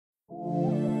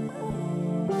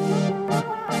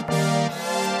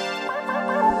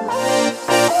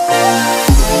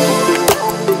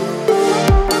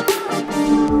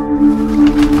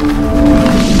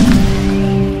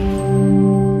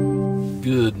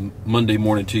Monday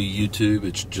morning to you, YouTube.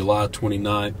 It's July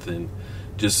 29th, and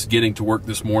just getting to work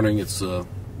this morning. It's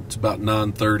about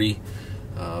 9:30.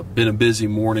 Been a busy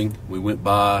morning. We went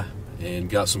by and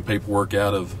got some paperwork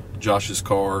out of Josh's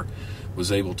car.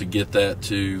 Was able to get that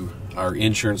to our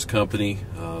insurance company.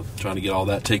 Trying to get all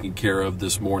that taken care of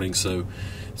this morning. So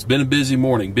it's been a busy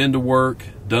morning. Been to work,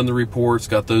 done the reports,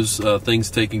 got those things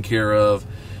taken care of,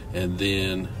 and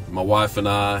then my wife and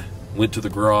I went to the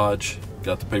garage,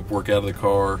 got the paperwork out of the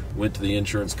car, went to the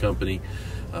insurance company,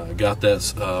 got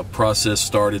that process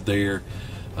started there.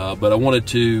 But I wanted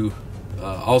to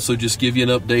also just give you an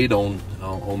update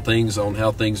on things, on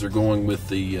how things are going with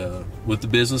the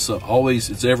business. Always,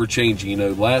 it's ever changing. You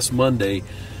know, last Monday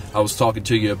I was talking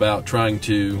to you about trying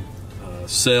to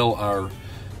sell our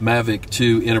Mavic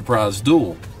 2 Enterprise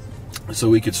Dual, so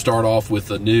we could start off with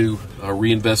a new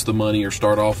reinvest the money, or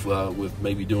start off with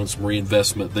maybe doing some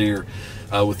reinvestment there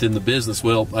within the business.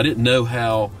 Well, I didn't know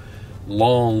how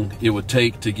long it would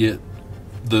take to get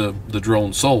the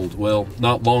drone sold. Well,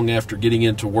 not long after getting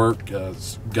into work,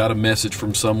 got a message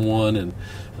from someone, and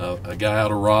a guy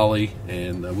out of Raleigh,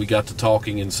 and we got to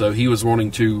talking, and so he was wanting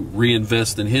to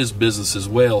reinvest in his business as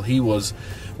well. He was,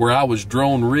 where I was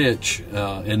drone rich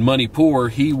and money poor,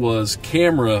 he was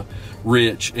camera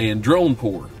rich and drone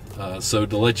poor. So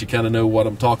to let you kind of know what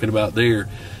I'm talking about there,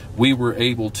 we were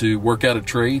able to work out a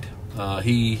trade.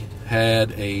 He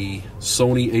had a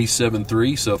Sony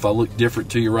A7III, so if I look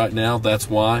different to you right now, that's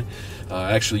why.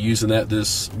 Actually using that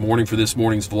this morning for this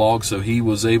morning's vlog, so he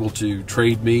was able to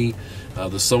trade me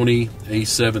the Sony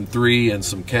A7III and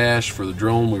some cash for the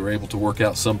drone. We were able to work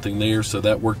out something there, so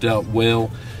that worked out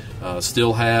well.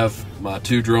 Still have my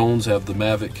two drones, have the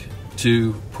Mavic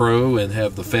 2 Pro and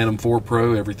have the Phantom 4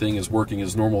 Pro. Everything is working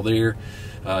as normal there.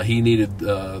 He needed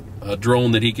a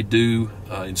drone that he could do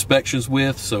inspections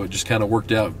with, so it just kind of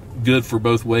worked out good for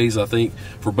both ways. I think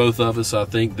for both of us, I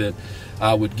think that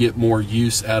I would get more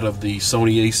use out of the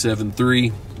Sony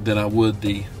A7III than I would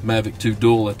the Mavic 2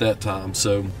 Dual at that time.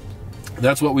 So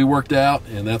that's what we worked out,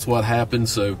 and that's what happened.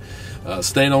 So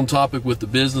staying on topic with the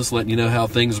business, letting you know how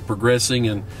things are progressing,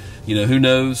 and you know, who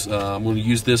knows, I'm going to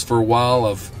use this for a while.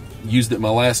 I've used it in my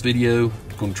last video.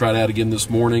 Going to try it out again this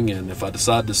morning, and if I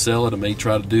decide to sell it, I may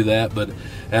try to do that. But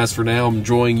as for now, I'm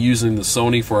enjoying using the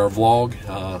Sony for our vlog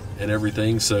and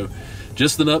everything. So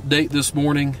just an update this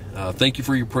morning. Thank you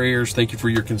for your prayers, thank you for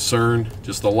your concern.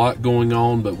 Just a lot going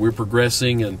on, but we're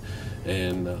progressing,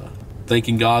 and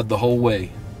thanking God the whole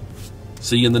way.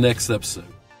 See you in the next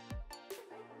episode.